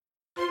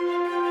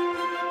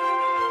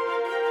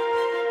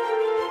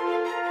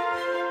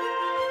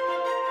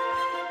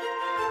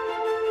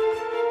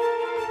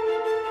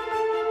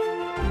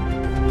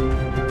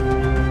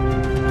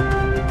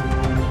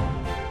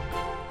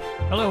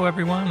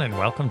everyone, and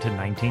welcome to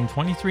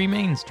 1923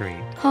 Main Street.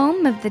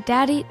 Home of the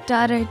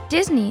Daddy-Daughter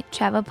Disney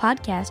Travel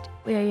Podcast.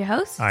 We are your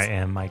hosts. I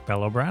am Mike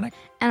Bello-Braddock.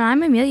 And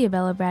I'm Amelia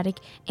Bello-Braddock.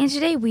 And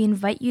today we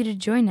invite you to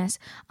join us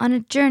on a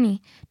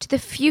journey to the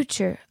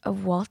future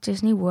of Walt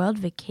Disney World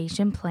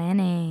vacation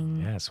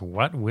planning. Yes,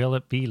 what will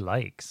it be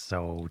like?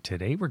 So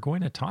today we're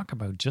going to talk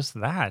about just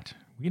that.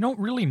 We don't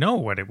really know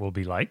what it will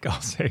be like,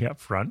 I'll say up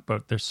front,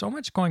 but there's so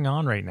much going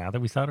on right now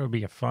that we thought it would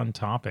be a fun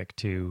topic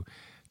to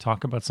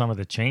talk about some of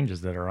the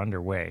changes that are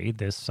underway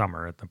this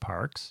summer at the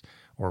parks,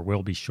 or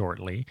will be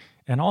shortly.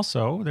 And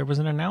also, there was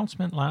an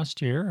announcement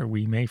last year,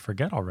 we may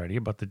forget already,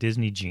 about the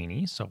Disney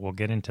Genie, so we'll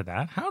get into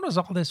that. How does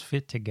all this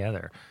fit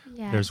together?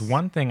 Yes. There's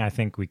one thing I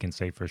think we can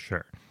say for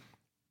sure.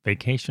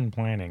 Vacation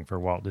planning for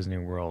Walt Disney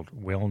World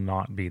will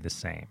not be the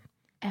same.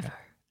 Ever.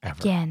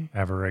 Again.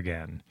 Ever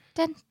again.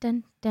 Dun,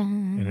 dun,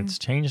 dun. And it's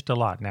changed a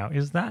lot. Now,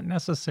 is that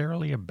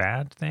necessarily a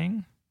bad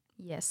thing?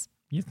 Yes.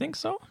 You think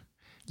so?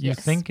 You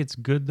Yes. think it's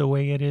good the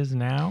way it is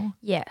now?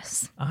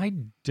 Yes. I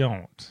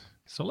don't.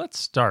 So let's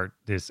start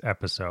this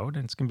episode.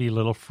 And it's going to be a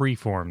little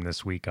freeform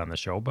this week on the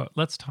show, but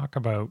let's talk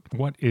about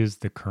what is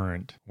the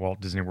current Walt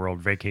Disney World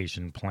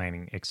vacation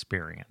planning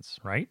experience,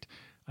 right?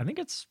 I think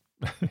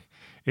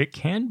it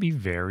can be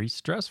very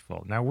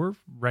stressful. Now, we're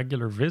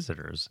regular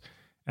visitors,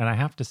 and I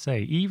have to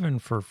say, even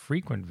for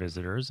frequent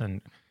visitors,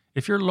 and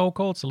if you're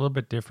local, it's a little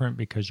bit different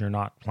because you're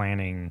not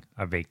planning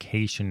a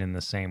vacation in the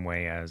same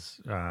way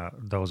as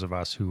those of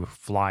us who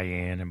fly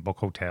in and book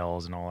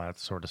hotels and all that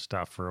sort of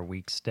stuff for a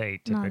week's stay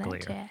typically.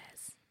 All that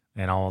jazz.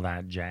 And all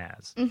that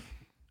jazz,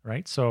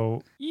 right?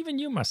 So even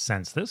you must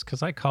sense this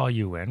because I call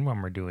you in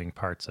when we're doing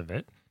parts of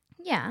it.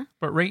 Yeah.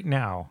 But right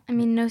now, I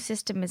mean, no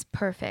system is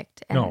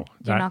perfect. And No,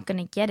 you're that- not going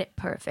to get it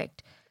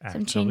perfect.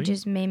 Some actually,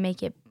 changes may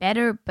make it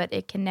better, but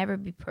it can never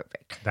be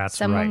perfect. That's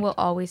Someone right. will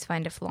always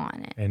find a flaw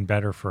in it. And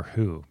better for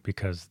who?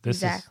 Because this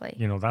Exactly.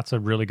 is, that's a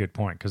really good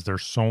point because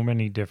there's so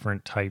many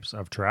different types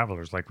of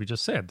travelers. Like we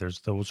just said,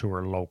 there's those who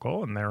are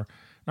local and they're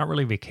not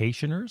really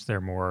vacationers.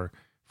 They're more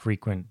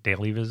frequent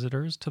daily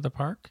visitors to the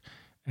park.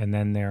 And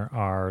then there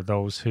are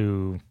those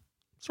who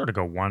sort of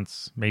go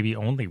once, maybe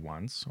only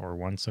once or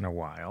once in a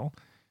while.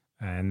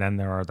 And then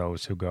there are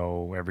those who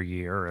go every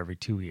year or every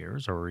 2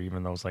 years, or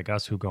even those like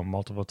us who go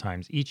multiple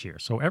times each year.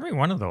 So every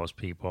one of those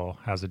people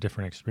has a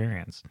different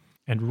experience.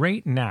 And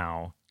right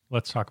now,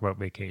 let's talk about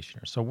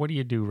vacationers. So what do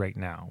you do right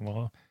now?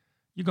 Well,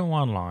 you go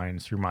online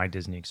through My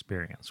Disney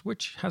Experience,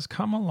 which has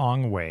come a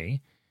long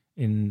way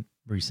in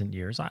recent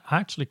years. I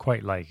actually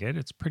quite like it.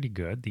 It's pretty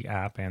good, the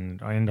app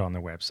and on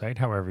the website,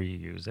 however you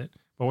use it.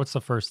 But what's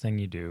the first thing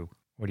you do?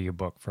 What do you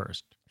book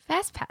first?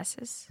 Fast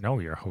passes. No,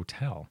 your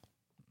hotel.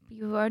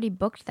 You've already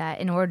booked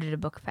that in order to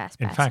book fast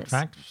In passes.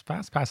 fact,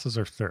 fast passes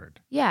are third.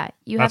 Yeah,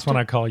 you That's have to.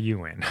 when I call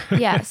you in.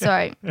 Yeah,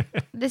 sorry.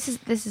 This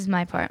is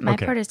my part. My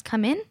Okay. part is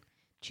come in,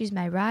 choose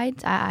my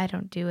rides. I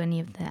don't do any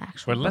of the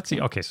actual. But let's see.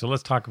 booking. Okay, so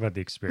let's talk about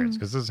the experience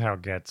because this is how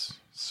it gets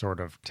sort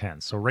of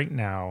tense. So right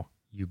now,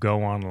 you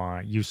go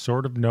online. You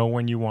sort of know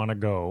when you want to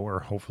go, or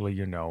hopefully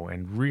you know.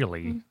 And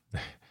really,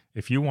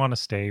 if you want to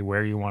stay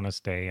where you want to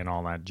stay and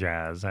all that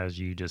jazz, as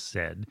you just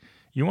said,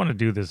 you want to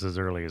do this as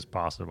early as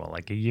possible,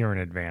 like a year in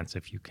advance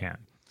if you can.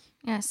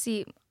 Yeah,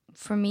 see,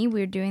 for me,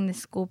 we're doing this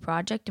school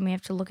project and we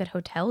have to look at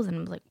hotels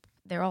and like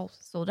they're all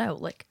sold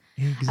out. Like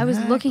I was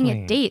looking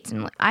at dates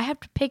and like I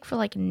have to pick for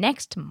like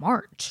next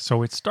March.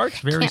 So it starts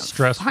very Can't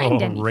stressful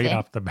find right anything.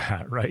 off the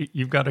bat, right?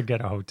 You've got to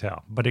get a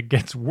hotel, but it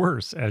gets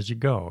worse as you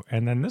go.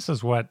 And then this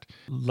is what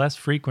less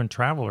frequent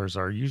travelers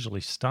are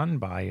usually stunned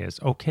by is,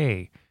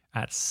 okay,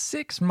 at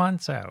 6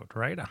 months out,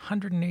 right?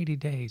 180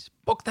 days,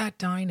 book that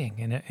dining.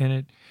 And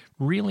it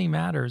really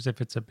matters if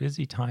it's a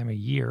busy time of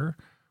year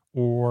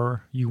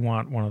or you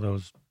want one of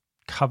those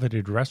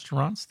coveted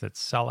restaurants that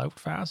sell out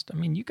fast. I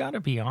mean, you got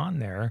to be on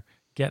there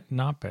getting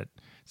up at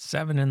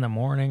 7 in the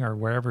morning or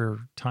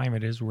wherever time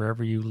it is,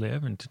 wherever you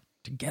live, and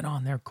to get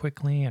on there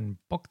quickly and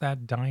book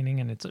that dining.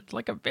 And it's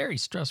like a very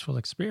stressful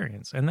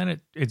experience. And then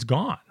it's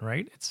gone,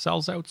 right? It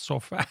sells out so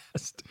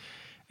fast.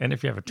 And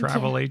if you have a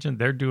travel agent,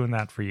 they're doing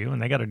that for you and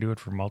they got to do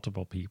it for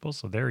multiple people.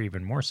 So they're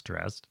even more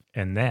stressed.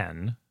 And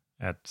then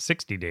at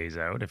 60 days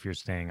out, if you're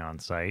staying on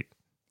site.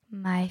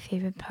 My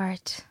favorite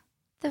part,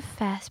 the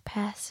fast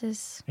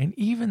passes. And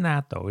even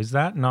that though, is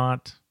that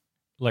not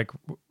like,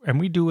 and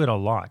we do it a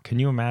lot. Can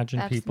you imagine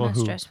That's people the most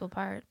who, stressful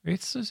part.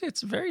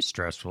 it's very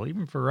stressful,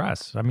 even for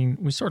us. I mean,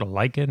 we sort of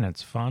like it and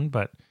it's fun,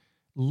 but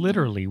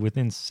literally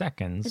within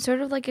seconds. It's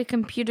sort of like a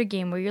computer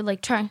game where you're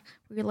like trying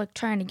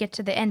to get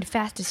to the end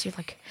fastest. You're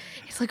like,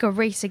 it's like a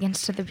race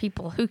against other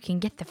people who can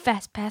get the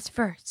fast pass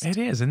first. It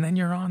is. And then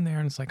you're on there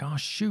and it's like, oh,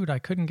 shoot, I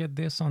couldn't get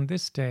this on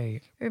this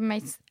day. Or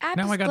my app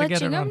Now is I got to get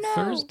glitching. it on Oh, no.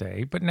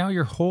 Thursday. But now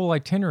your whole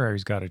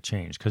itinerary's got to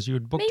change because you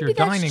had booked Maybe your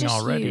that's dining just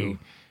already. you.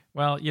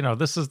 Well,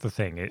 this is the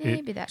thing.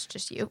 Maybe that's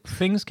just you.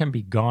 Things can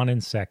be gone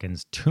in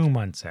seconds 2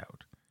 months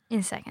out.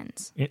 In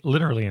seconds.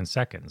 Literally in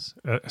seconds,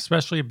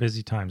 especially at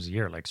busy times of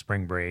year like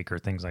spring break or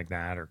things like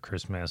that or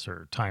Christmas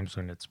or times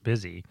when it's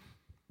busy.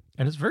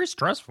 And it's very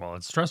stressful.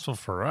 It's stressful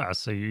for us,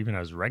 so even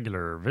as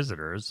regular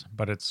visitors,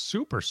 but it's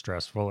super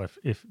stressful,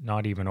 if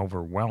not even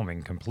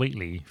overwhelming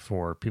completely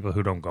for people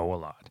who don't go a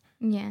lot.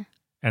 Yeah.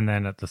 And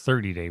then at the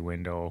 30-day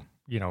window,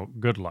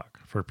 good luck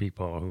for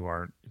people who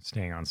aren't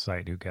staying on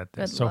site who get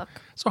this. Good luck.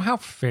 So how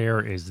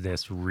fair is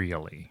this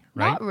really,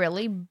 right? Not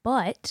really,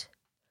 but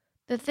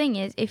the thing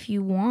is, if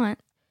you want,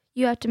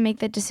 you have to make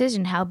the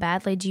decision. How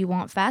badly do you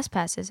want fast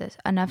passes?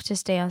 Enough to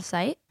stay on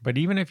site? But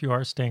even if you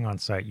are staying on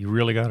site, you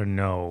really got to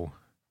know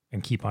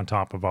and keep on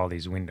top of all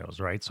these windows,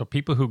 right? So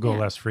people who go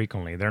less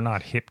frequently, they're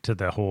not hip to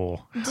the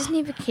whole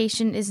Disney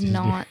vacation is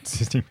not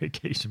Disney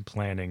vacation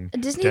planning.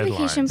 Disney deadlines.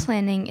 vacation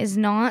planning is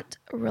not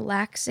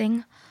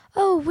relaxing.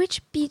 Oh,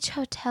 which beach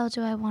hotel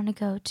do I want to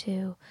go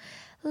to?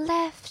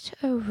 Left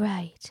or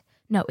right?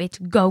 No, it's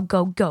go,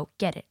 go, go.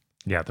 Get it.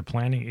 Yeah, the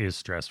planning is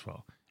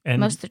stressful.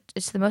 And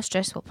it's the most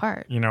stressful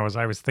part. As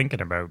I was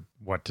thinking about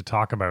what to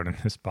talk about in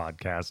this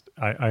podcast,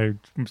 I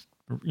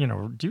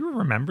do you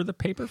remember the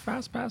paper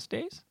fast pass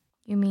days?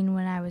 You mean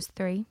when I was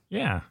 3?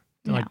 Yeah.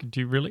 No. Like, do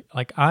you really?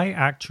 Like, I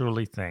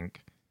actually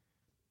think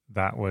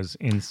that was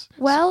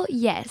Well,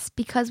 yes,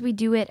 because we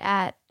do it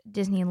at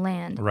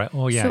Disneyland. Right.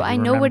 Oh, yeah. So I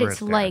know what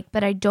it's like,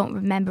 but I don't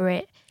remember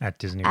it at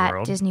Disney at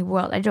World. Disney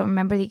World. I don't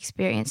remember the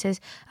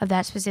experiences of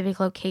that specific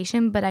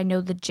location, but I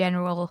know the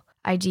general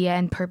idea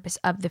and purpose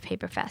of the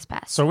paper fast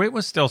pass. So it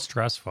was still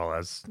stressful,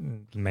 as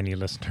many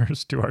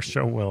listeners to our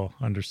show will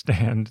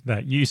understand,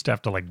 that you used to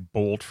have to like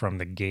bolt from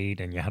the gate,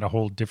 and you had a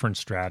whole different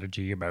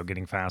strategy about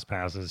getting fast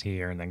passes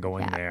here and then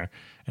going there.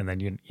 And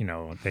then,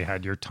 they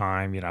had your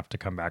time, you'd have to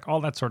come back,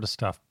 all that sort of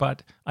stuff.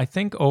 But I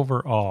think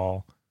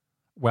overall,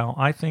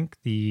 I think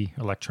the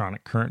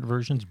electronic current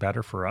version's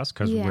better for us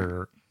because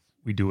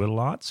we do it a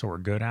lot, so we're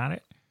good at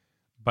it.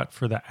 But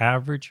for the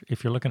average,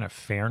 if you're looking at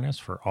fairness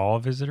for all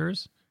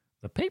visitors,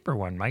 the paper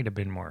one might have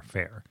been more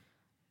fair.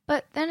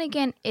 But then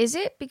again, is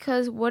it?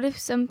 Because what if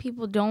some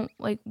people don't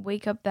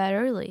wake up that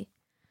early?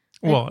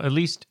 Well, at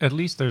least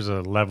there's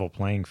a level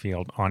playing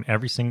field on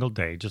every single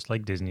day, just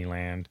like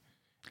Disneyland.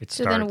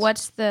 Then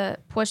what's the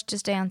push to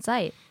stay on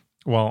site?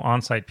 Well,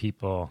 on-site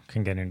people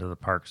can get into the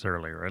parks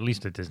earlier, at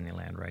least at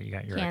Disneyland, right? You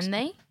got your Can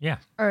they? Yeah.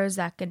 Or is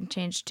that going to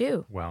change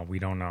too? Well, we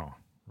don't know.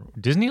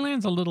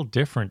 Disneyland's a little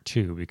different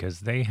too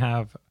because they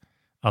have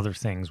other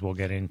things we'll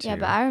get into. Yeah,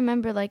 but I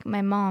remember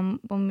my mom,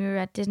 when we were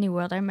at Disney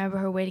World, I remember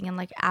her waiting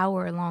in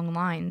hour-long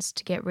lines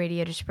to get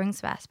Radiator Springs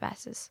fast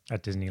passes.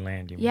 At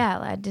Disneyland, you mean? Yeah,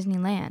 at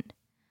Disneyland.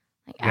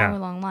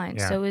 Hour-long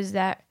lines. Yeah. So is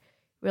that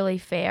really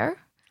fair?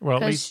 Well,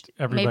 at least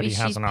everybody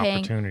has an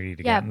opportunity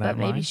to get in that line.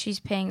 Yeah, but maybe she's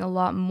paying a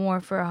lot more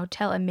for a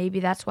hotel, and maybe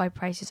that's why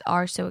prices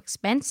are so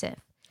expensive.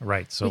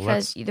 Right. So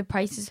because the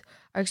prices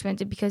are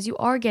expensive because you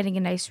are getting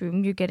a nice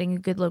room, you're getting a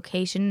good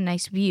location, a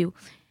nice view,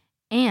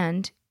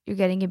 and you're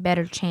getting a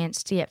better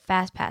chance to get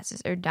fast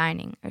passes or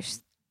dining or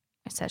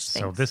such things.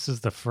 So this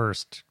is the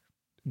first,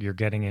 you're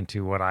getting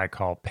into what I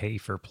call pay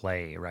for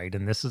play, right?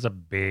 And this is a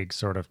big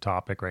sort of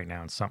topic right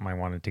now and something I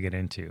wanted to get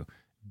into.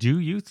 Do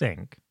you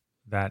think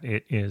that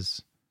it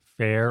is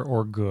fair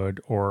or good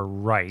or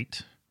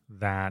right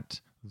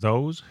that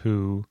those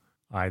who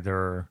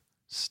either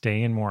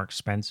stay in more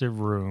expensive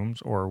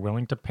rooms or are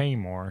willing to pay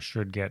more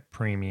should get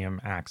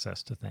premium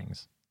access to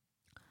things?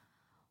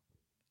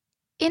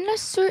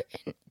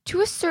 To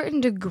a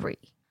certain degree,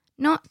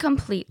 not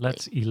completely.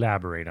 Let's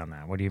elaborate on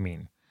that. What do you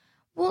mean?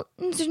 Well,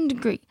 in a certain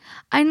degree.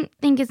 I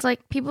think it's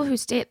like people who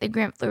stay at the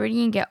Grand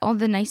Floridian get all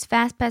the nice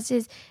fast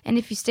passes, and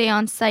if you stay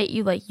on site,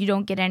 you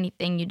don't get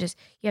anything. You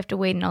have to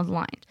wait in all the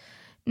lines.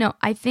 No,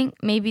 I think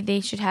maybe they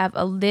should have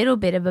a little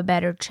bit of a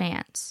better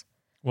chance.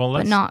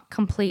 But not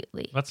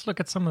completely. Let's look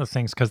at some of the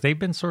things, because they've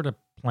been sort of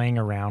playing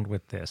around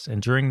with this.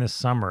 And during this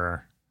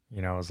summer,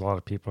 as a lot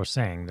of people are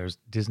saying, there's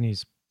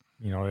Disney's,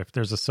 if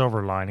there's a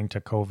silver lining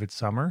to COVID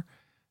summer,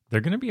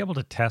 they're going to be able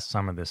to test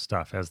some of this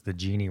stuff as the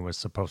Genie was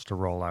supposed to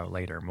roll out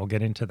later. And we'll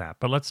get into that.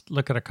 But let's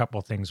look at a couple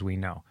of things we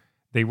know.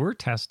 They were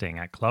testing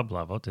at club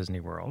level at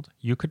Disney World.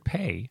 You could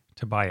pay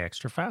to buy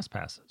extra fast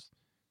passes.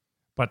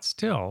 But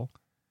still,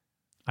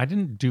 I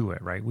didn't do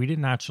it, right? We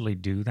didn't actually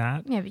do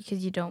that. Yeah,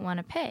 because you don't want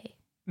to pay.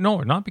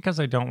 No, not because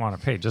I don't want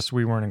to pay. Just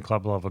we weren't in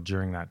club level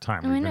during that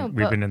time.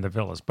 We've been in the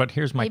villas. But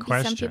here's my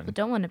question. Maybe some people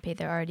don't want to pay.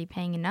 They're already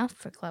paying enough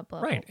for club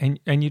level. Right.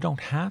 And you don't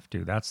have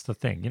to. That's the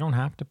thing. You don't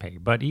have to pay.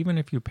 But even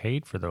if you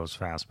paid for those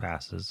fast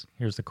passes,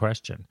 here's the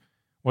question.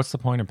 What's the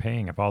point of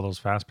paying if all those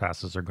fast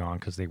passes are gone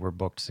because they were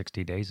booked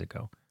 60 days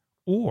ago?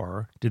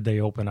 Or did they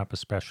open up a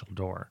special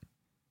door?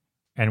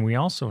 And we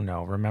also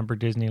know, remember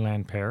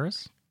Disneyland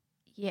Paris?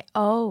 Yeah.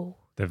 Oh.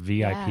 The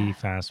VIP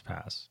fast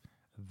pass.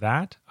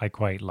 That I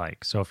quite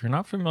like. So if you're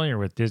not familiar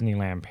with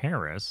Disneyland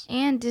Paris...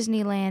 And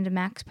Disneyland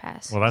Max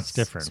Pass. Well, that's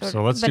different.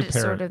 So let's do Paris. But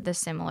it's sort of the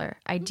similar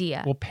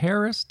idea. Well,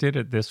 Paris did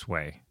it this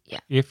way. Yeah.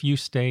 If you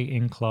stay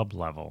in club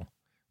level,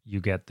 you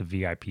get the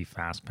VIP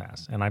Fast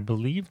Pass. And I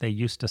believe they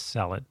used to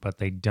sell it, but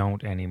they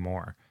don't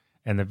anymore.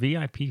 And the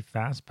VIP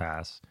Fast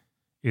Pass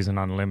is an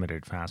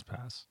unlimited Fast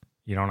Pass.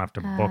 You don't have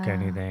to book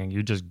anything.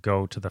 You just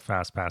go to the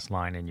Fast Pass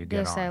line and you get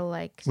on. This I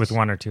liked. With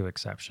one or two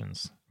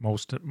exceptions.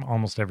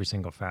 Almost every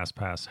single Fast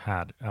Pass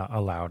had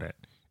allowed it.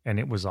 And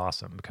it was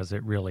awesome because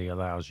it really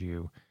allows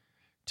you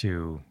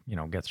to,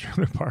 get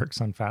through the parks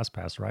on fast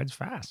pass rides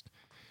fast.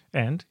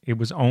 And it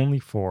was only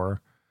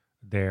for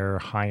their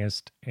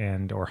highest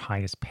or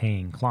highest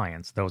paying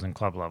clients, those in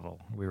club level.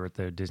 We were at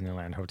the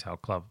Disneyland Hotel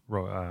Club,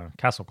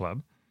 Castle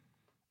Club,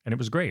 and it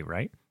was great,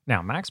 right?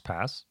 Now, Max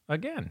Pass,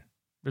 again,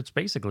 it's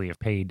basically a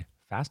paid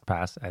fast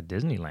pass at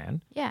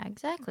Disneyland. Yeah,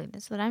 exactly.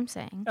 That's what I'm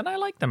saying. And I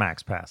like the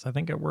Max Pass. I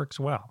think it works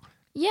well.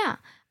 Yeah,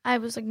 I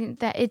was looking at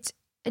that. It's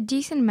a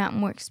decent amount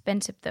more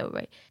expensive though,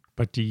 right?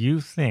 But do you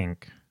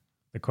think,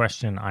 the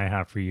question I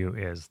have for you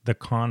is the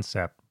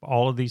concept,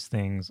 all of these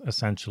things,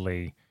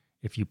 essentially,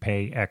 if you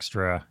pay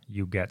extra,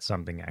 you get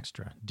something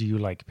extra. Do you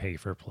like pay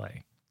for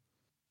play?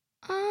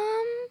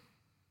 I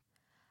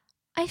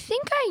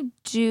think I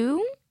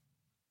do.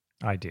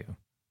 I do.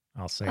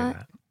 I'll say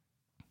that.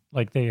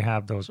 Like they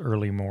have those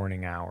early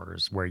morning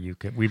hours where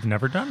we've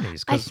never done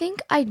these. I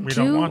think I do. We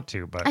don't want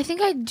to, but I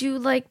think I do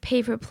like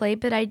pay for play,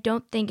 but I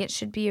don't think it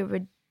should be a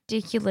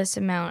ridiculous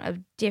amount of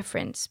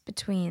difference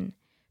between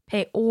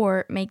pay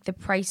or make the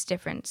price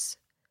difference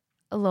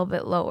a little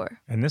bit lower.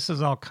 And this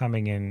is all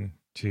coming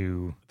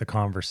into the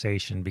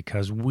conversation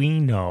because we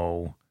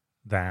know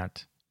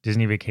that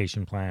Disney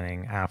Vacation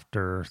Planning,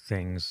 after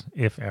things,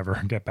 if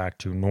ever, get back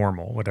to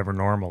normal, whatever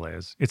normal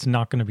is, it's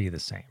not going to be the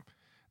same.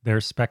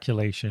 There's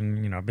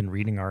speculation, I've been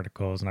reading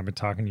articles and I've been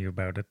talking to you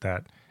about it,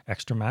 that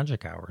extra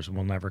magic hours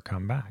will never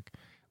come back.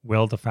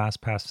 Will the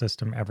fast pass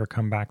system ever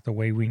come back the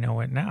way we know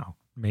it now?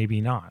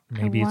 Maybe not.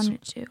 Maybe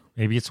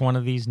it's one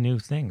of these new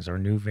things or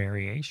new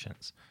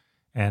variations.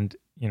 And,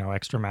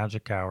 extra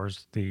magic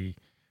hours,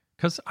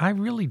 because I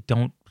really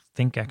don't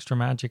think extra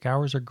magic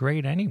hours are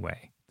great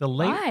anyway.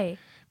 Why?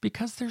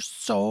 Because they're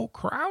so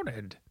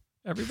crowded.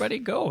 Everybody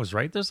goes,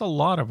 right? There's a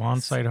lot of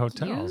on-site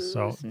hotels.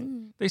 So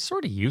they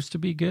sort of used to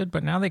be good,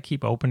 but now they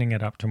keep opening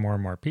it up to more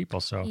and more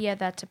people. So yeah,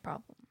 that's a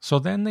problem. So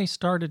then they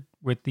started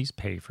with these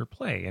pay for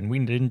play, and we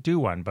didn't do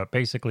one, but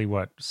basically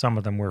what some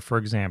of them were, for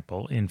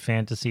example, in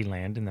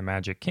Fantasyland in the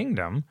Magic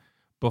Kingdom,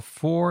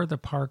 before the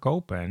park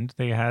opened,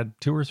 they had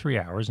 2 or 3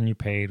 hours and you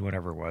paid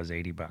whatever it was,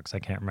 $80, I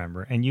can't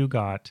remember, and you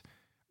got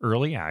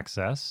early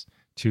access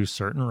to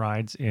certain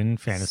rides in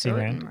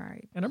Fantasyland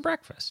and a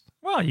breakfast.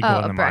 Well, you go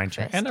on the Mine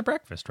Train and a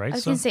breakfast, right? I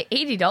was going to say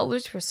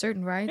 $80 for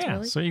certain rides, yeah,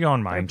 really? so you go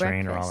on Mine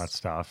Train or all that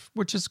stuff,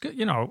 which is good.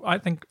 I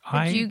think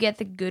do you get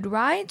the good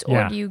rides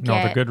or do you get...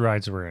 No, the good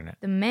rides were in it.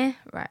 The meh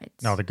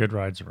rides? No, the good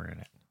rides were in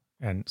it.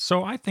 And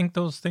so I think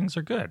those things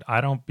are good.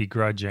 I don't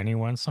begrudge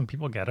anyone. Some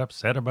people get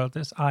upset about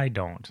this. I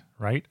don't,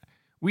 right?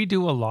 We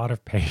do a lot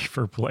of pay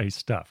for play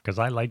stuff because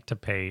I like to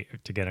pay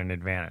to get an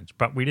advantage.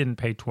 But we didn't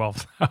pay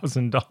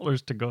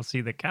 $12,000 to go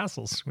see the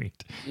Castle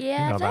Suite.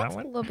 Yeah, that's a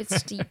little bit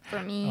steep for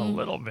me. A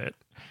little bit.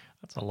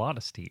 That's a lot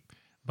of steep.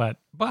 But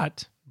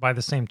by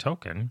the same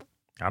token,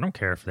 I don't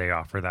care if they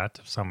offer that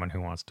to someone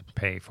who wants to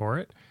pay for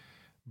it.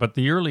 But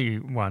the early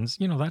ones,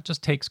 that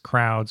just takes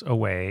crowds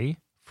away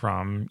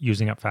from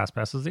using up fast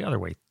passes the other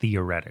way,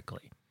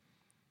 theoretically.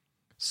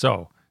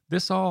 So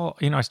this all,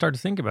 I started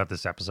to think about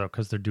this episode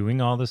because they're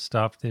doing all this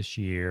stuff this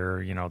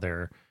year.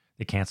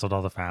 They canceled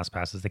all the fast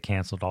passes. They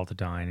canceled all the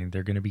dining.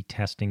 They're going to be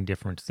testing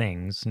different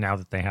things now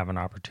that they have an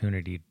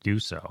opportunity to do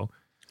so.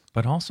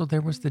 But also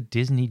there was the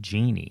Disney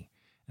Genie.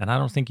 And I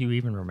don't think you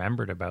even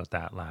remembered about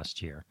that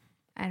last year.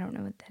 I don't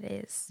know what that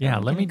is. So yeah,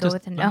 let me go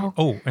with a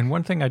no. And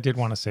one thing I did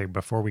want to say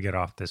before we get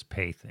off this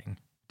pay thing.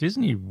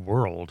 Disney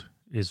World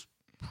is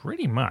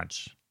pretty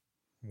much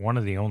one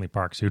of the only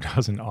parks who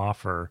doesn't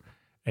offer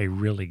a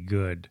really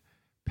good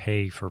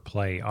pay for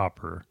play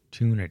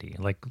opportunity.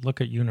 Like,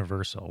 look at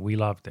Universal. We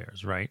loved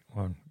theirs, right?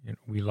 Well,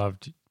 we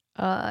loved.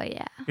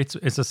 Yeah. It's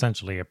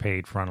essentially a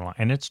paid front line,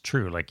 and it's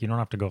true. Like, you don't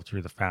have to go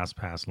through the fast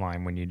pass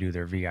line when you do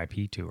their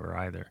VIP tour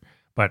either.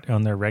 But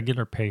on their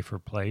regular pay for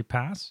play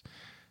pass,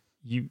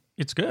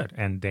 it's good,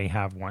 and they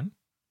have one.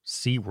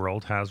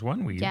 SeaWorld has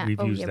one. We've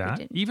used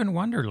that. Even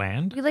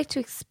Wonderland. We like to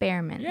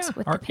experiment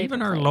with the pay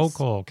even our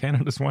local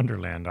Canada's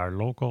Wonderland, our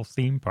local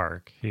theme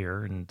park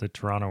here in the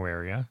Toronto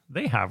area,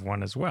 they have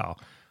one as well.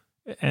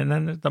 And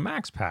then the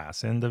Max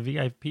Pass and the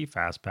VIP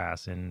Fast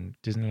Pass in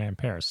Disneyland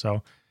Paris.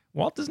 So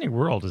Walt Disney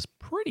World is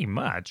pretty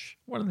much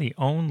one of the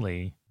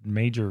only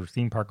major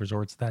theme park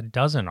resorts that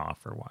doesn't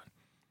offer one.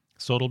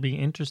 So it'll be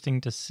interesting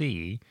to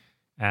see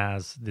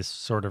as this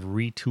sort of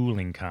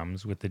retooling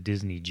comes with the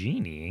Disney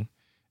Genie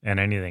and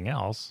anything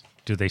else,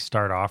 do they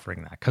start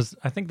offering that? Because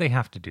I think they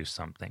have to do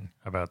something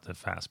about the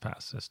Fast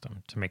Pass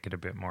system to make it a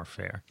bit more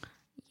fair.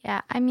 Yeah,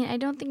 I mean, I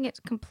don't think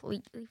it's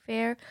completely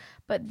fair.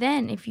 But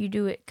then if you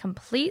do it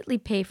completely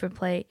pay for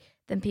play,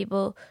 then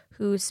people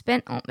who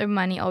spent all their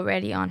money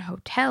already on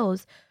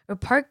hotels or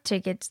park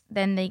tickets,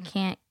 then they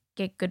can't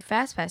get good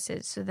Fast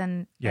Passes. So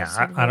then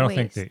I don't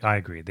think I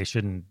agree. They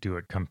shouldn't do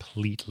it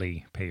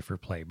completely pay for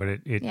play. But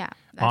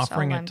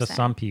offering it to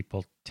some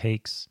people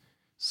takes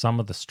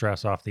some of the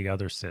stress off the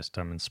other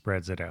system and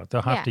spreads it out.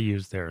 They'll have to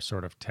use their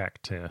sort of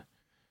tech to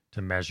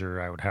measure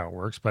out how it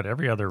works, but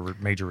every other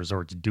major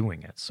resort's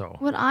doing it. So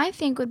what I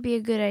think would be a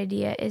good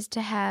idea is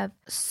to have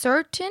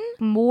certain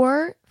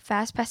more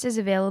fast passes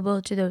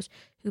available to those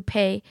who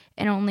pay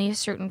and only a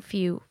certain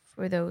few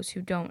for those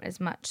who don't as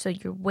much. So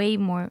you're way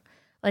more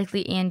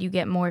likely and you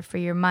get more for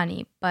your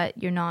money, but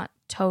you're not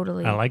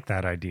totally. I like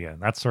that idea.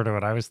 That's sort of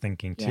what I was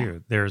thinking too. Yeah.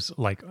 There's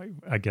like,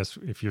 I guess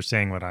if you're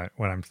saying what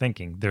I'm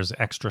thinking, there's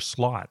extra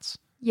slots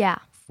Yeah,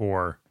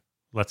 for,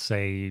 let's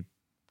say,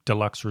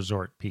 deluxe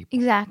resort people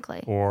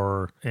exactly.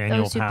 or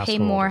annual Those who pass pay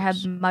more have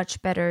holders,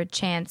 much better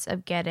chance of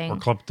or getting.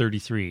 Club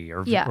 33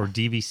 or Yeah,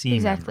 DVC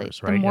exactly.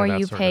 members, right? The more Yeah, that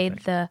you sort of pay, thing.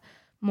 the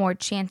more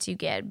chance you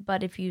get.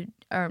 But if you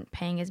aren't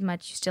paying as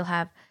much, you still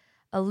have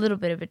a little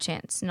bit of a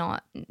chance.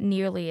 Not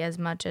nearly as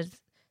much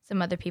as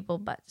some other people,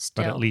 but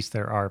still. But at least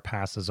there are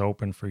passes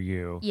open for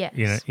you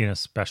Yes. in a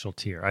special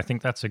tier. I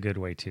think that's a good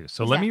way too.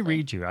 So let me Exactly.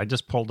 read you. I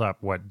just pulled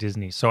up what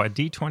Disney. So at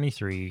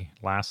D23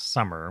 last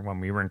summer, when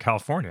we were in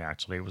California,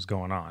 actually, it was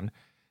going on,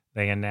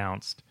 they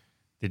announced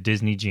the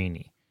Disney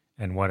Genie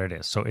and what it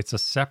is. So it's a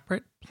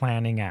separate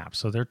planning app.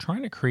 So they're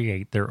trying to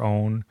create their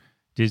own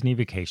Disney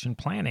vacation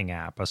planning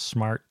app, a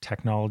smart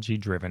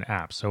technology-driven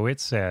app. So it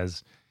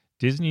says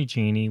Disney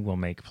Genie will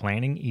make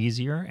planning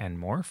easier and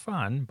more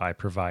fun by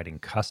providing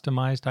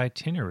customized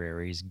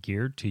itineraries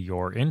geared to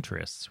your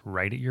interests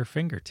right at your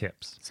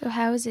fingertips. So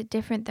how is it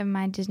different than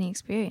my Disney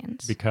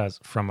experience?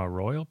 Because from a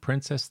royal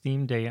princess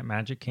themed day at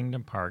Magic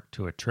Kingdom Park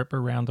to a trip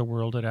around the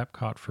world at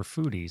Epcot for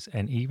foodies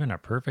and even a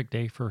perfect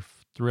day for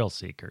thrill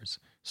seekers,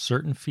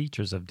 certain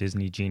features of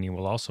Disney Genie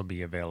will also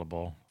be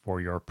available for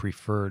your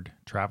preferred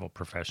travel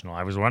professional.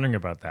 I was wondering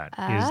about that.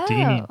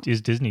 Oh. Is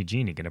Disney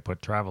Genie going to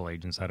put travel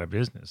agents out of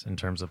business in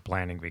terms of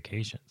planning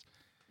vacations?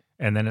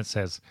 And then it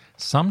says,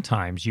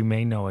 sometimes you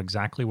may know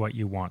exactly what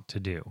you want to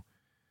do,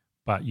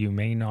 but you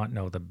may not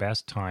know the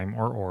best time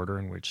or order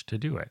in which to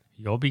do it.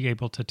 You'll be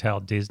able to tell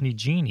Disney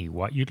Genie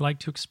what you'd like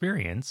to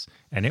experience,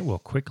 and it will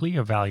quickly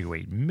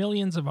evaluate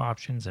millions of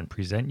options and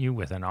present you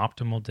with an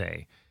optimal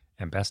day.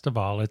 And best of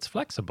all, it's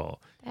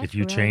flexible. That's If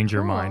you really change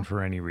your cool. mind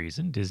for any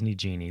reason, Disney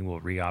Genie will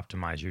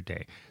re-optimize your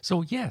day.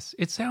 So yes,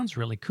 it sounds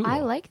really cool. I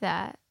like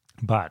that.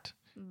 But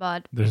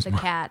But There's the more.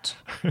 cat.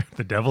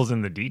 the devil's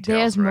in the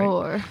details, There's right?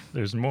 more.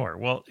 There's more.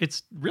 Well,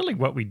 it's really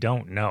what we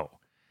don't know.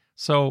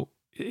 So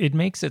it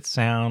makes it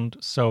sound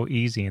so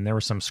easy. And there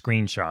were some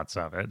screenshots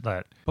of it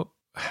but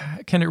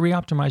can it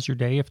re-optimize your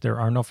day if there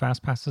are no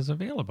fast passes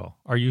available?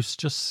 Are you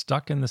just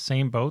stuck in the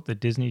same boat that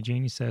Disney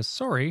Genie says,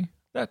 sorry,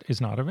 that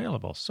is not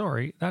available.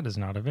 Sorry, that is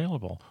not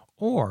available.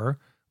 Or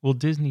will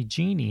Disney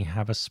Genie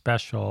have a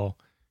special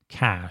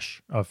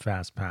cache of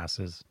fast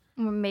passes?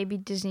 Or maybe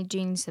Disney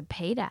Genie's a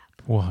paid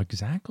app. Well,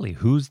 exactly.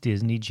 Who's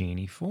Disney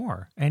Genie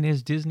for? And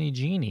is Disney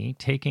Genie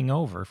taking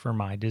over for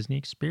My Disney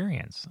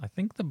Experience? I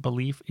think the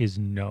belief is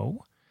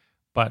no,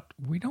 but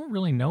we don't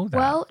really know that.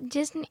 Well,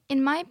 Disney,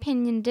 in my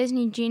opinion,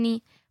 Disney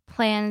Genie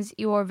plans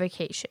your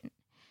vacation.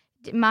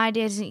 My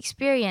Disney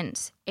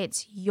Experience,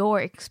 it's your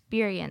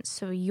experience,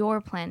 so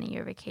you're planning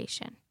your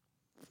vacation.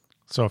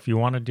 So if you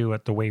want to do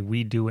it the way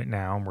we do it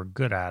now and we're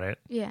good at it,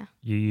 Yeah.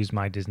 you use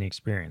My Disney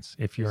Experience.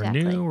 If you're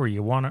Exactly. new or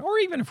you want to, or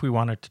even if we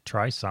wanted to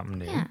try something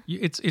new, Yeah.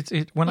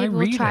 when Maybe I we'll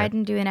read try it,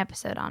 and do an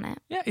episode on it.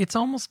 yeah, it's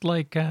almost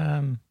like,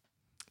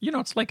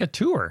 it's like a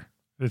tour.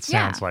 It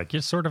sounds Yeah. like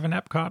it's sort of an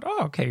Epcot.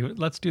 Oh, okay,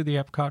 let's do the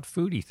Epcot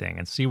foodie thing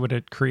and see what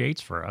it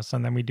creates for us.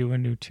 And then we do a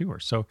new tour.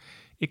 So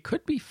it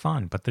could be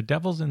fun, but the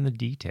devil's in the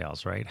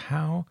details, right?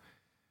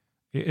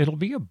 It'll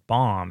be a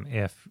bomb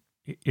if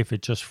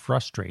it just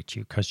frustrates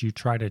you because you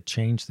try to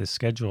change the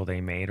schedule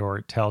they made, or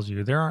it tells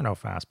you there are no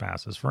fast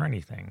passes for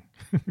anything.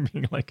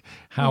 Being like,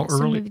 how Yeah, so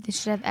early? maybe they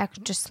should have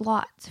extra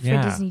slots for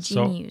Yeah, Disney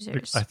so Genie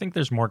users. I think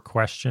there's more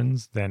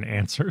questions than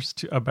answers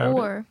about it.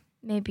 Or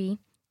maybe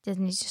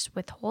Disney's just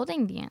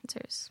withholding the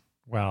answers.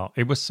 Well,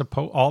 it was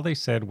all they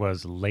said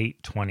was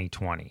late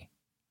 2020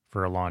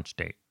 for a launch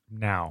date.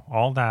 Now,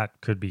 all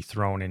that could be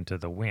thrown into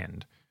the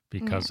wind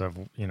because of,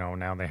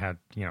 now they have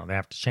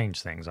to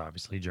change things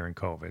obviously during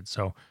COVID.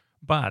 So,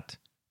 but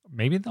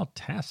maybe they'll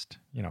test,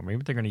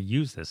 maybe they're going to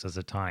use this as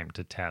a time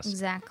to test,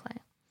 Exactly.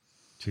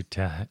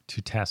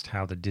 to test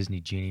how the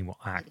Disney Genie will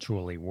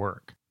actually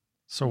work.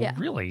 So Yeah.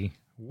 really,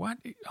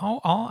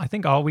 I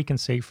think all we can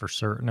say for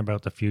certain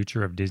about the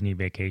future of Disney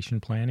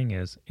vacation planning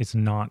is it's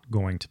not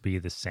going to be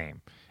the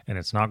same. And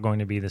it's not going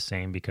to be the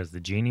same because the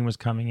Genie was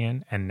coming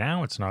in, and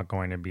now it's not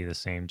going to be the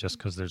same just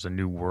because there's a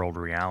new world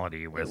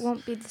reality It with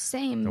won't be the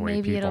same. the way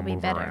Maybe people it'll be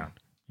move better. around.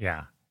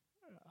 Yeah.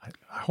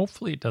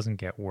 Hopefully it doesn't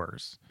get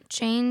worse.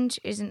 Change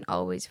isn't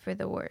always for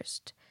the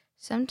worst.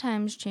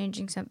 Sometimes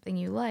changing something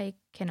you like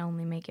can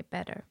only make it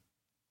better.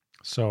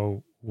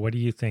 So what do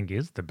you think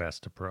is the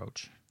best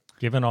approach?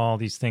 Given all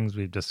these things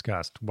we've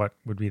discussed, what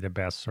would be the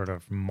best sort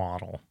of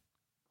model,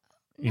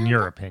 in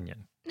your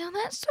opinion? Now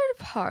that's sort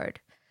of hard.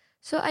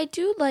 So I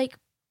do like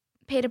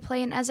pay to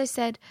play, and as I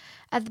said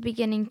at the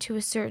beginning, to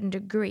a certain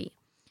degree.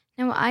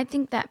 Now what I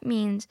think that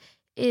means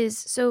is,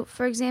 so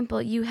for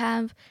example, you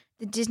have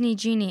the Disney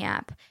Genie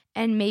app,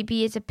 and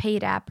maybe it's a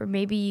paid app, or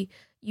maybe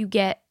you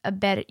get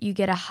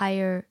a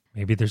higher.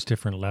 Maybe there's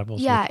different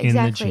levels Yeah, within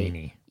exactly. the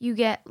Genie. you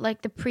get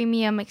like the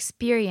premium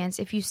experience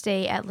if you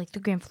stay at like the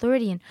Grand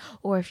Floridian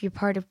or if you're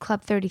part of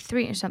Club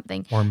 33 or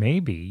something. Or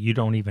maybe you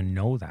don't even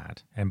know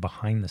that. And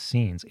behind the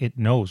scenes, it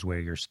knows where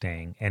you're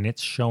staying and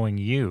it's showing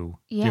you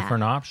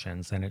different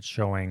options than it's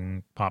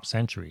showing Pop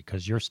Century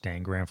because you're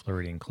staying Grand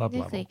Floridian Club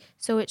level.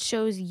 So it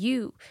shows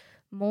you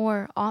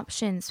more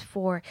options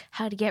for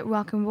how to get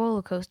Rock and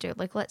Roller Coaster.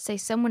 Like let's say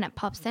someone at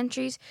Pop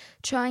Century's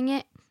trying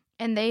it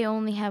and they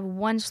only have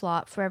 1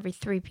 slot for every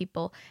 3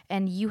 people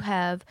and you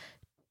have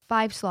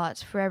 5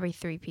 slots for every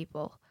 3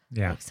 people.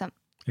 Yeah, like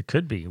it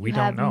could be. We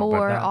don't have know.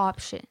 More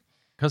option.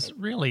 Because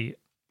really,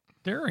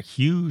 there are a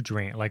huge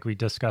range, like we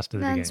discussed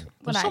at the beginning.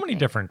 There's so many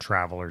different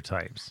traveler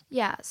types.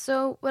 Yeah.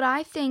 So what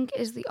I think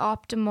is the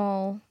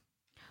optimal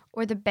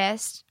or the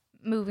best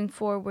moving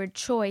forward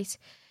choice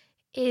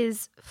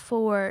is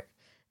for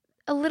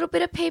a little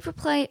bit of pay for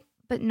play,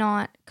 but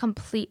not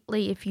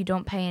completely. If you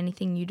don't pay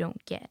anything, you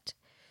don't get.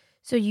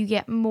 So you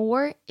get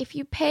more if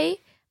you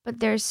pay, but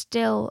there's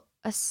still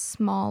a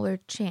smaller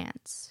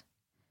chance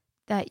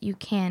that you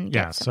can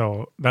get something.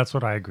 So that's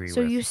what I agree with.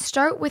 So you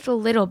start with a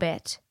little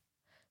bit.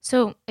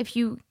 So if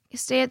you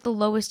stay at the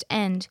lowest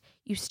end,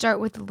 you start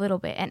with a little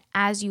bit. And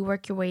as you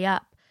work your way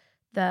up,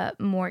 the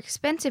more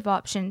expensive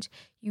options,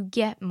 you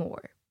get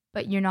more.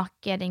 But you're not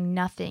getting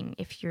nothing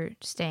if you're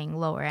staying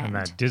lower end. And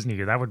that Disney,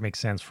 that would make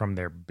sense from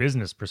their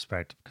business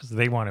perspective because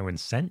they want to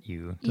incent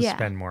you to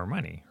spend more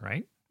money,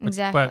 right?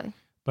 Exactly.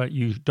 But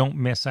you don't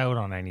miss out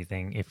on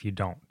anything if you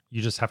don't.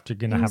 You just have to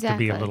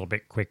be a little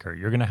bit quicker.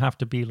 You're going to have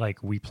to be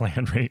like we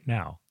plan right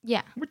now.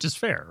 Yeah. Which is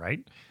fair, right?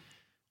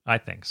 I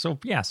think. So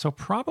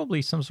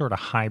probably some sort of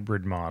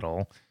hybrid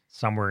model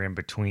somewhere in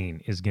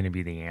between is going to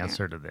be the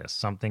answer to this.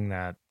 Something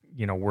that,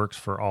 works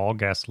for all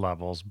guest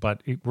levels,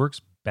 but it works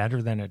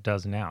better than it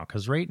does now.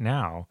 Because right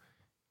now,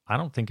 I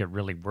don't think it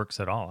really works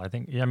at all.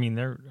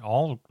 There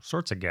all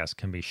sorts of guests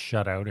can be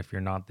shut out if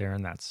you're not there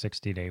in that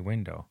 60-day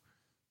window.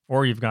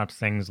 Or you've got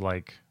things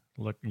like,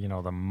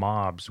 the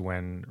mobs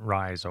when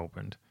Rise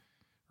opened,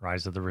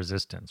 Rise of the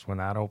Resistance, when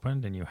that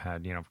opened and you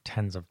had,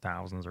 tens of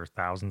thousands or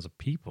thousands of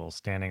people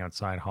standing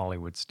outside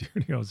Hollywood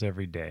studios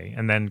every day.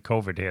 And then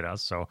COVID hit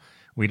us. So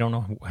we don't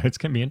know. It's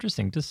going to be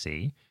interesting to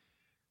see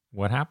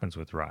what happens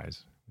with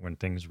Rise when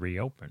things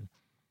reopen.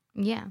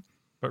 Yeah.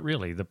 But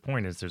really, the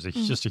point is there's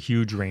just a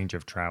huge range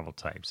of travel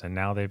types. And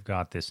now they've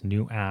got this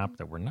new app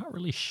that we're not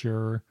really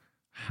sure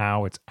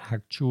how it's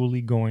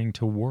actually going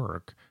to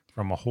work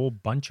from a whole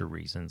bunch of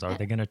reasons. Are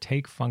they going to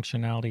take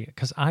functionality?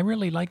 Because I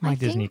really like my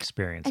Disney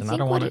experience, and I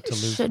don't want it to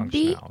lose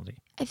functionality.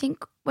 I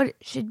think what it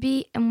should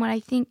be, and what I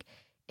think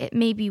it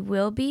maybe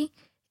will be,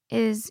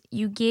 is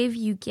you give,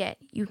 you get.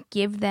 You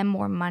give them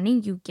more money,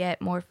 you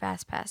get more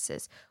fast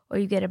passes, or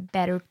you get a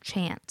better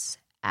chance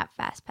at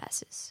fast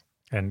passes.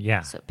 And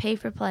so pay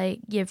for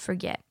play, give for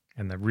get.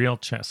 And the real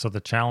so the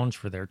challenge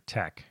for their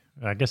tech,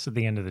 I guess at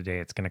the end of the day,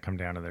 it's going to come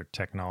down to their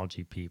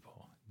technology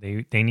people.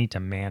 They need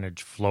to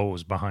manage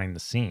flows behind the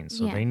scenes.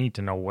 So they need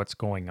to know what's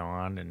going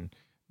on, and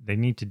they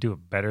need to do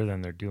it better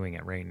than they're doing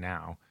it right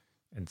now.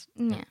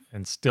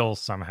 And still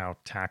somehow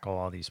tackle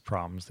all these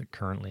problems that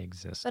currently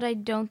exist. But I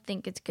don't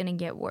think it's going to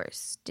get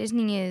worse.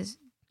 Disney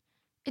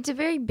it's a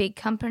very big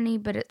company,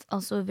 but it's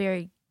also a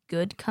very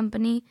good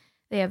company.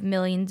 They have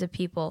millions of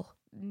people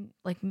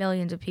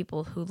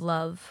who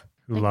love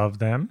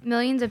them.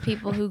 Millions of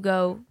people who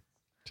go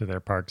to their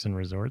parks and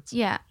resorts.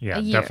 Yeah,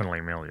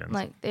 definitely millions.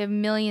 Like they have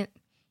million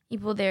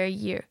people there a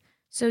year.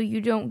 So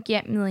you don't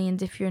get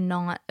millions if you're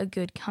not a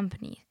good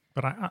company.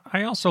 But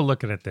I also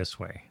look at it this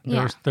way.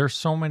 There's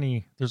so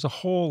many, there's a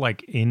whole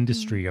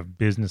industry of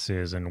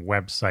businesses and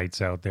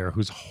websites out there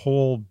whose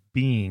whole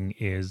being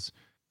is,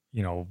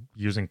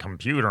 using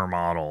computer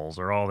models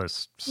or all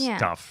this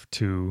stuff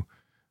to,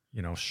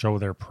 show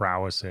their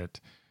prowess at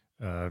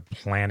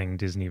planning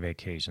Disney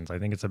vacations. I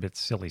think it's a bit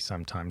silly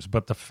sometimes.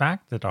 But the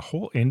fact that a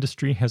whole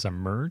industry has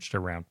emerged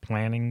around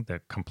planning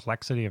the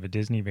complexity of a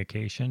Disney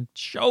vacation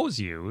shows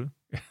you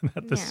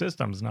that the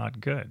system's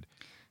not good.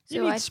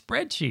 You need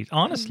spreadsheets,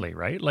 honestly,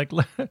 right? Like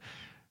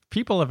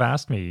people have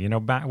asked me,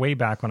 way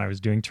back when I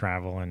was doing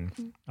travel and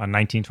on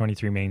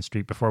 1923 Main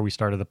Street before we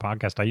started the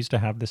podcast, I used to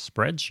have this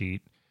spreadsheet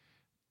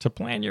to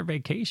plan your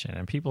vacation,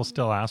 and people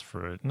still ask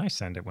for it, and I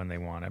send it when they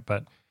want it.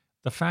 But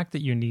the fact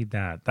that you need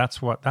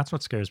that's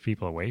what scares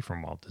people away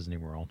from Walt Disney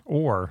World,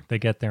 or they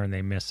get there and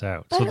they miss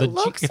out. But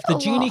so if the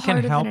genie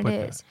can help with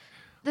it.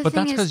 But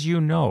that's because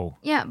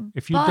Yeah.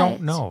 If you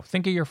don't know,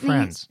 think of your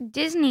friends.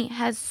 Disney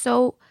has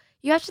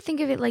you have to think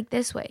of it like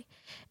this way.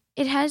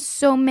 It has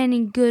so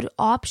many good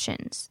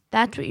options.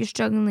 That's what you're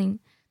struggling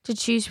to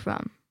choose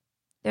from.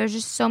 There's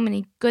just so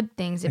many good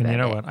things about it. And you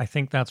know what? I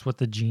think that's what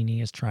the genie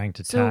is trying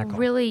to tackle. So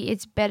really,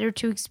 it's better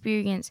to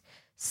experience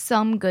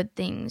some good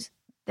things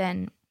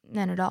than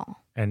at all.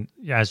 And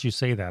as you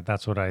say that,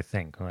 that's what I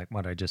think. Like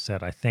what I just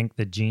said, I think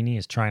the genie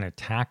is trying to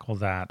tackle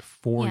that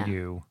for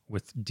you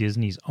with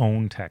Disney's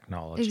own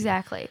technology.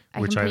 Exactly.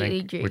 I completely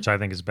agree. Which I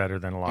think is better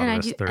than a lot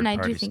of this third-party stuff. And I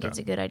do think it's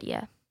a good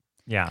idea.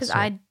 Yeah. Because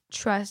I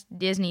trust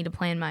Disney to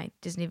plan my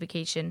Disney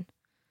vacation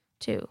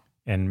too.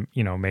 And,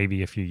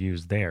 maybe if you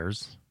use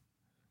theirs,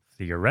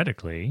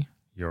 theoretically,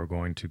 you're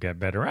going to get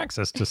better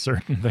access to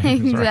certain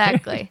things.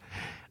 Exactly.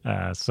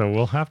 Right? So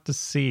we'll have to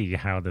see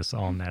how this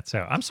all nets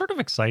out. I'm sort of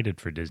excited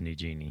for Disney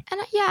Genie.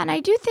 And I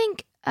do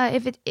think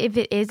if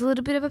it is a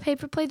little bit of a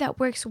pay-for-play, that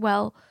works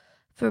well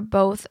for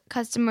both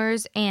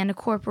customers and a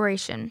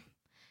corporation,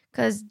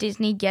 because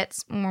Disney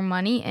gets more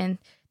money and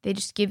they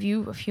just give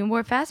you a few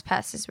more fast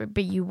passes.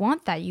 But you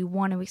want that. You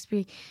want to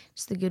experience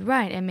the good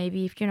ride. And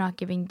maybe if you're not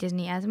giving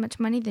Disney as much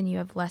money, then you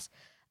have less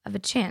of a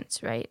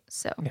chance, right?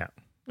 So yeah.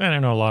 And I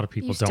know a lot of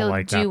people don't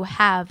like that. You still do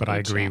have but a I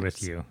agree chance.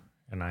 with you.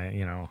 And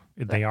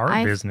they are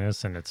a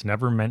business, and it's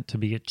never meant to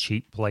be a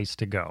cheap place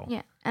to go.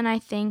 Yeah. And I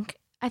think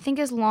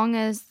as long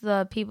as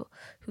the people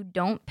who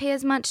don't pay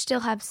as much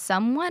still have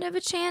somewhat of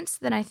a chance,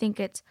 then I think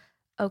it's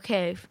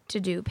okay to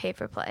do pay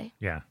for play.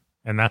 Yeah.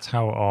 And that's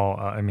how all,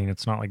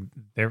 it's not like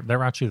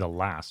they're actually the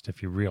last,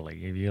 if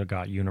you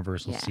got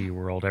Universal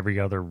SeaWorld, every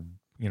other,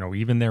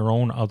 even their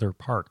own other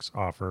parks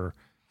offer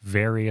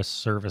various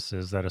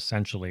services that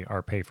essentially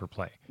are pay for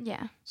play.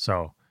 Yeah.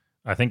 So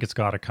I think it's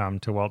got to come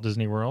to Walt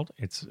Disney World.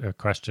 It's a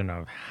question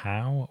of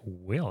how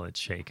will it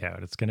shake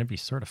out? It's going to be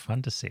sort of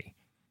fun to see.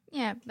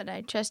 Yeah, but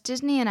I trust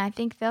Disney, and I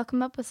think they'll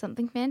come up with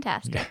something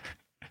fantastic. Yeah,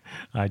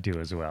 I do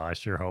as well. I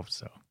sure hope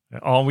so.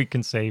 All we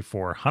can say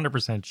for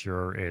 100%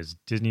 sure is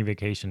Disney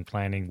Vacation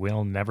Planning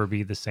will never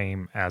be the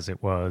same as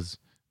it was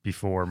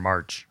before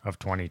March of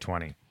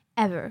 2020.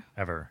 Ever.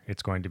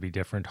 It's going to be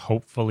different.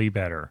 Hopefully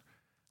better.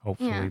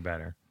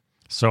 Better.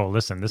 So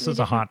listen, this is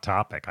a hot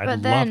topic.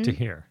 I'd love to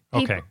hear.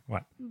 Okay,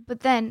 what?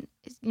 But then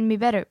it's going to be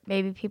better.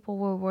 Maybe people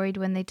were worried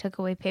when they took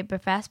away paper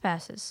fast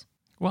passes.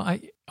 Well,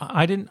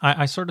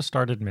 I sort of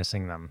started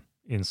missing them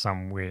in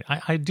some way.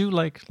 I do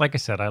like I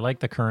said, I like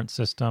the current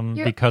system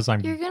because I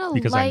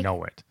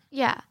know it.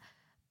 Yeah.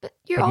 But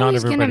you're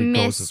always going to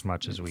miss as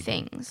much as we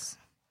things.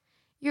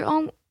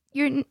 They're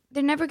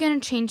never going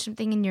to change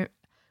something, and you're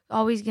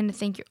always going to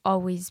think you're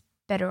always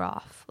better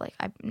off. Like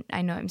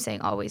I know I'm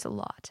saying always a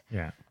lot.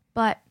 Yeah.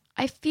 But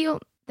I feel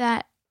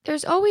that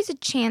there's always a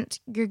chance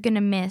you're going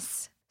to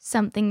miss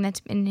something that's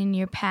been in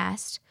your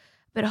past,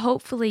 but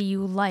hopefully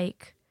you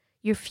like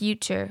your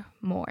future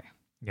more.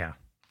 Yeah,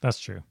 that's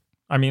true.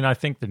 I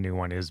think the new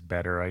one is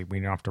better. We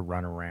don't have to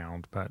run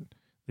around, but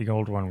the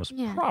old one was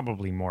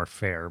probably more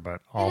fair,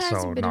 but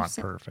also not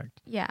perfect.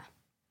 Yeah.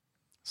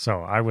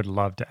 So I would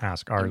love to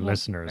ask our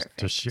listeners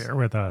to share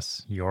with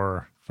us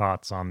your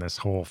thoughts on this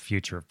whole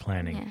future of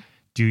planning. Yeah.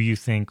 Do you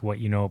think what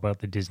you know about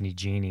the Disney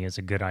Genie is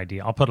a good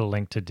idea? I'll put a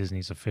link to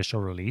Disney's official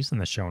release in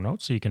the show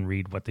notes so you can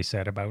read what they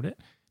said about it.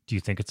 Do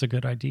you think it's a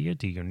good idea?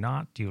 Do you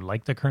not? Do you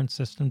like the current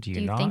system? Do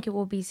you not? Do you think it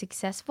will be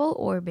successful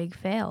or a big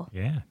fail?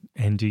 Yeah.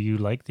 And do you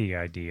like the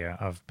idea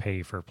of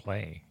pay for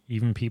play?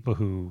 Even people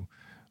who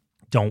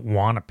don't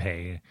want to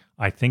pay,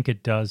 I think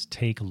it does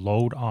take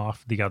load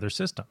off the other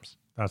systems.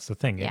 That's the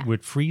thing. Yeah. It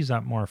would freeze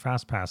up more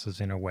fast passes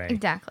in a way.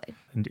 Exactly.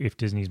 And if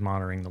Disney's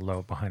monitoring the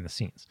load behind the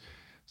scenes.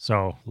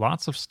 So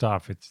lots of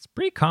stuff. It's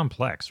pretty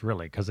complex,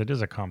 really, because it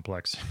is a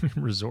complex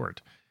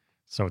resort.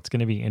 So it's going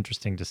to be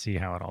interesting to see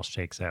how it all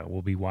shakes out.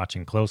 We'll be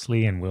watching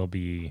closely, and we'll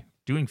be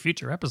doing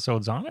future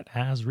episodes on it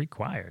as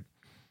required.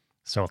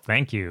 So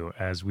thank you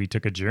as we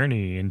took a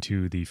journey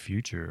into the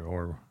future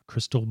or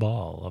crystal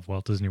ball of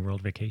Walt Disney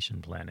World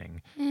vacation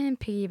planning. And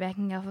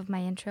piggybacking off of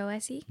my intro, I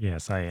see.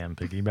 Yes, I am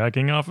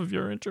piggybacking off of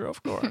your intro,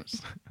 of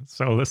course.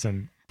 So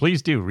listen,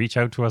 please do reach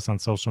out to us on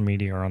social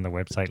media or on the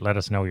website. Let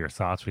us know your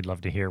thoughts. We'd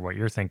love to hear what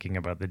you're thinking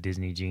about the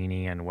Disney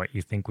Genie and what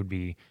you think would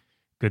be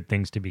good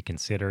things to be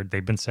considered.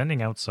 They've been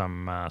sending out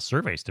some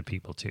surveys to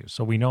people too.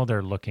 So we know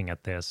they're looking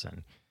at this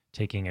and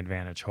taking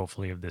advantage,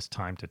 hopefully, of this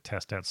time to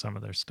test out some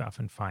of their stuff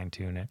and fine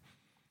tune it.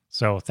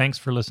 So thanks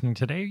for listening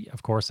today.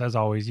 Of course, as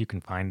always, you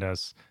can find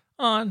us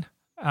on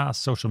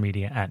social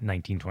media at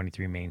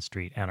 1923 Main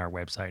Street and our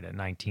website at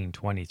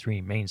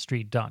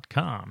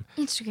 1923mainstreet.com.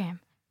 Instagram,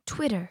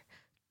 Twitter,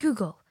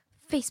 Google,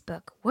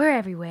 Facebook, we're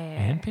everywhere.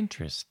 And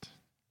Pinterest.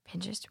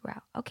 Pinterest,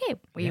 wow. Okay,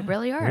 we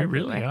really are everywhere. We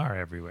really are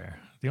everywhere.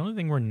 The only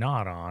thing we're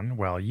not on,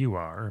 well, you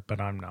are,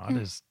 but I'm not,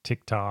 is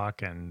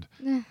TikTok, and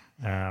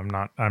I'm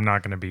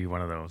not going to be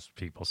one of those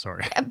people.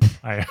 Sorry.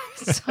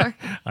 Sorry.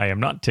 I am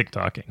not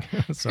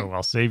TikToking, so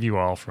I'll save you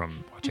all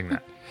from watching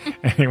that.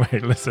 Anyway,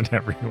 listen,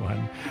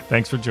 everyone.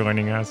 Thanks for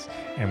joining us,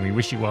 and we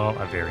wish you all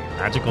a very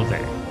magical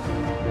day.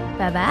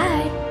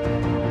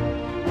 Bye-bye.